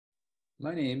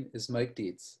My name is Mike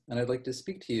Dietz, and I'd like to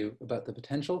speak to you about the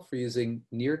potential for using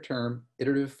near-term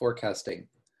iterative forecasting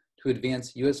to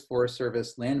advance U.S. Forest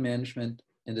Service land management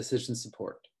and decision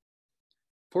support.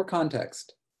 For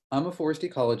context, I'm a forest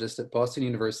ecologist at Boston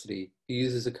University who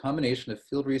uses a combination of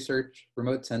field research,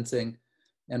 remote sensing,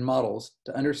 and models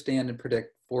to understand and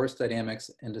predict forest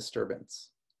dynamics and disturbance.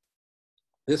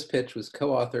 This pitch was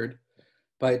co-authored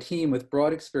by a team with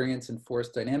broad experience in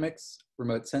forest dynamics,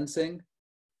 remote sensing,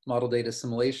 model data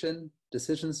assimilation,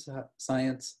 decision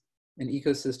science, and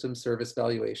ecosystem service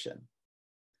valuation.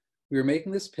 We are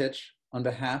making this pitch on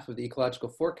behalf of the Ecological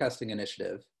Forecasting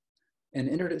Initiative, an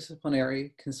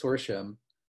interdisciplinary consortium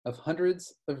of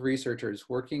hundreds of researchers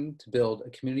working to build a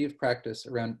community of practice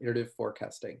around iterative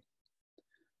forecasting.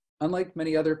 Unlike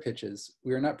many other pitches,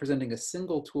 we are not presenting a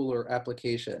single tool or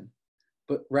application,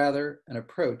 but rather an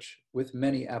approach with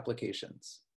many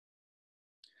applications.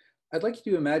 I'd like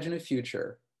you to imagine a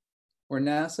future where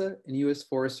NASA and U.S.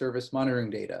 Forest Service monitoring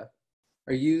data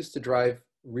are used to drive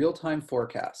real-time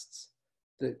forecasts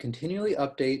that continually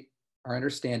update our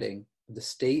understanding of the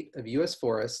state of U.S.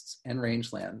 forests and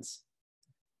rangelands,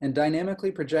 and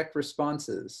dynamically project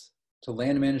responses to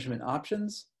land management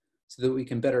options so that we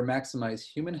can better maximize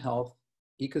human health,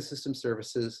 ecosystem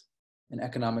services, and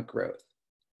economic growth.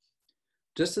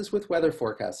 Just as with weather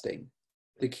forecasting,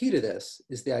 the key to this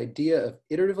is the idea of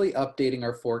iteratively updating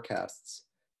our forecasts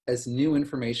as new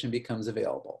information becomes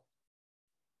available.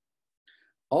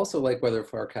 Also, like weather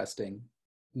forecasting,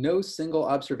 no single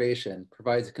observation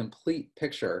provides a complete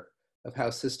picture of how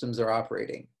systems are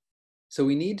operating. So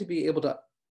we need to be able to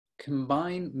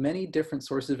combine many different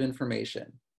sources of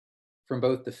information from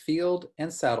both the field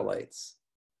and satellites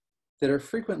that are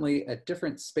frequently at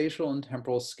different spatial and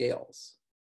temporal scales.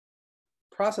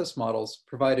 Process models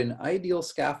provide an ideal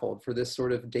scaffold for this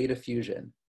sort of data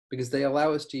fusion because they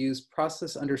allow us to use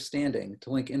process understanding to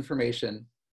link information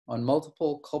on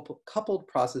multiple coupled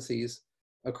processes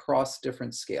across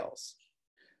different scales.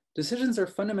 Decisions are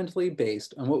fundamentally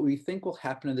based on what we think will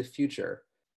happen in the future,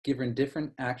 given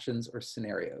different actions or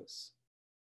scenarios.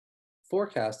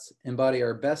 Forecasts embody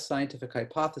our best scientific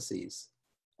hypotheses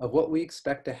of what we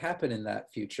expect to happen in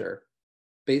that future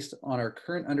based on our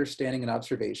current understanding and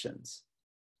observations,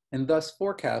 and thus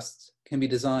forecasts can be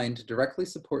designed to directly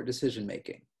support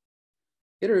decision-making.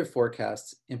 Iterative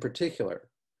forecasts, in particular,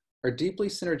 are deeply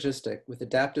synergistic with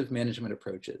adaptive management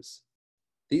approaches.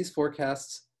 These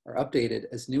forecasts are updated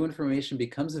as new information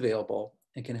becomes available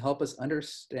and can help us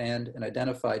understand and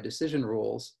identify decision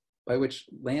rules by which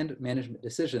land management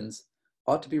decisions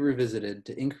ought to be revisited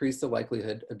to increase the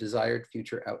likelihood of desired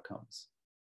future outcomes.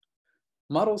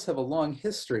 Models have a long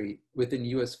history within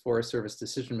U.S. Forest Service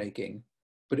decision-making,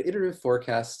 but iterative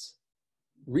forecasts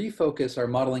refocus our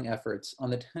modeling efforts on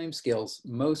the timescales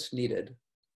most needed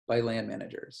by land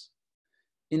managers.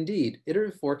 Indeed,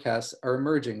 iterative forecasts are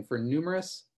emerging for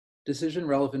numerous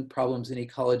decision-relevant problems in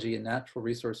ecology and natural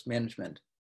resource management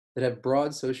that have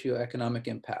broad socioeconomic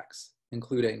impacts,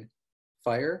 including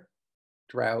fire,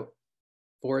 drought,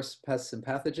 forest pests and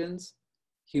pathogens,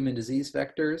 human disease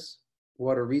vectors,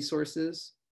 water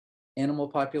resources, animal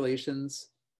populations,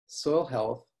 soil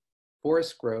health,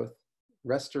 forest growth,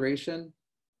 restoration,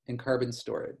 and carbon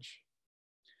storage.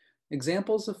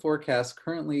 Examples of forecasts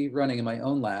currently running in my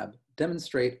own lab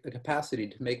demonstrate a capacity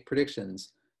to make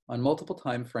predictions on multiple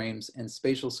timeframes and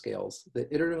spatial scales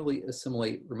that iteratively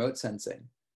assimilate remote sensing,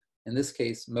 in this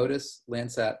case, MODIS,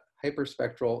 Landsat,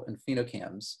 hyperspectral, and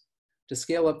phenocams, to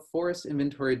scale up forest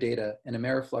inventory data and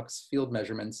Ameriflux field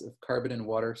measurements of carbon and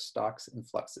water stocks and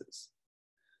fluxes.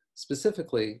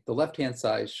 Specifically, the left-hand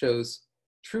side shows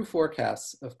true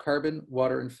forecasts of carbon,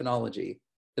 water, and phenology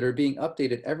that are being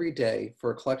updated every day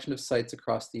for a collection of sites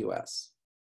across the US.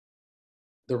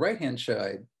 The right-hand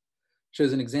side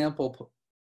shows an example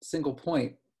single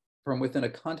point from within a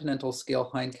continental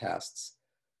scale hindcasts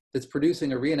that's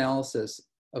producing a reanalysis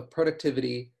of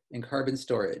productivity and carbon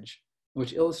storage,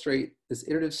 which illustrate this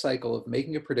iterative cycle of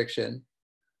making a prediction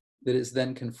that is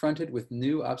then confronted with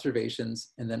new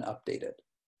observations and then updated.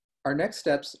 Our next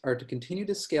steps are to continue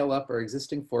to scale up our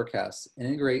existing forecasts and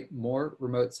integrate more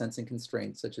remote sensing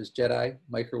constraints such as JEDI,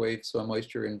 microwave, soil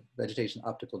moisture, and vegetation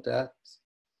optical depths,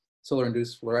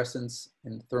 solar-induced fluorescence,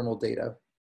 and thermal data.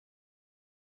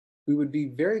 We would be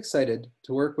very excited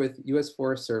to work with U.S.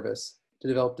 Forest Service to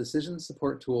develop decision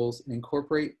support tools and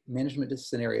incorporate management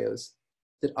scenarios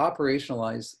that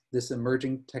operationalize this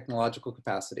emerging technological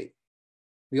capacity.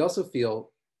 We also feel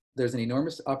there's an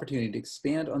enormous opportunity to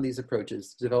expand on these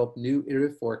approaches to develop new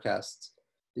iterative forecasts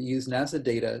that use NASA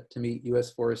data to meet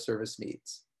U.S. Forest Service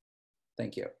needs.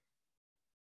 Thank you.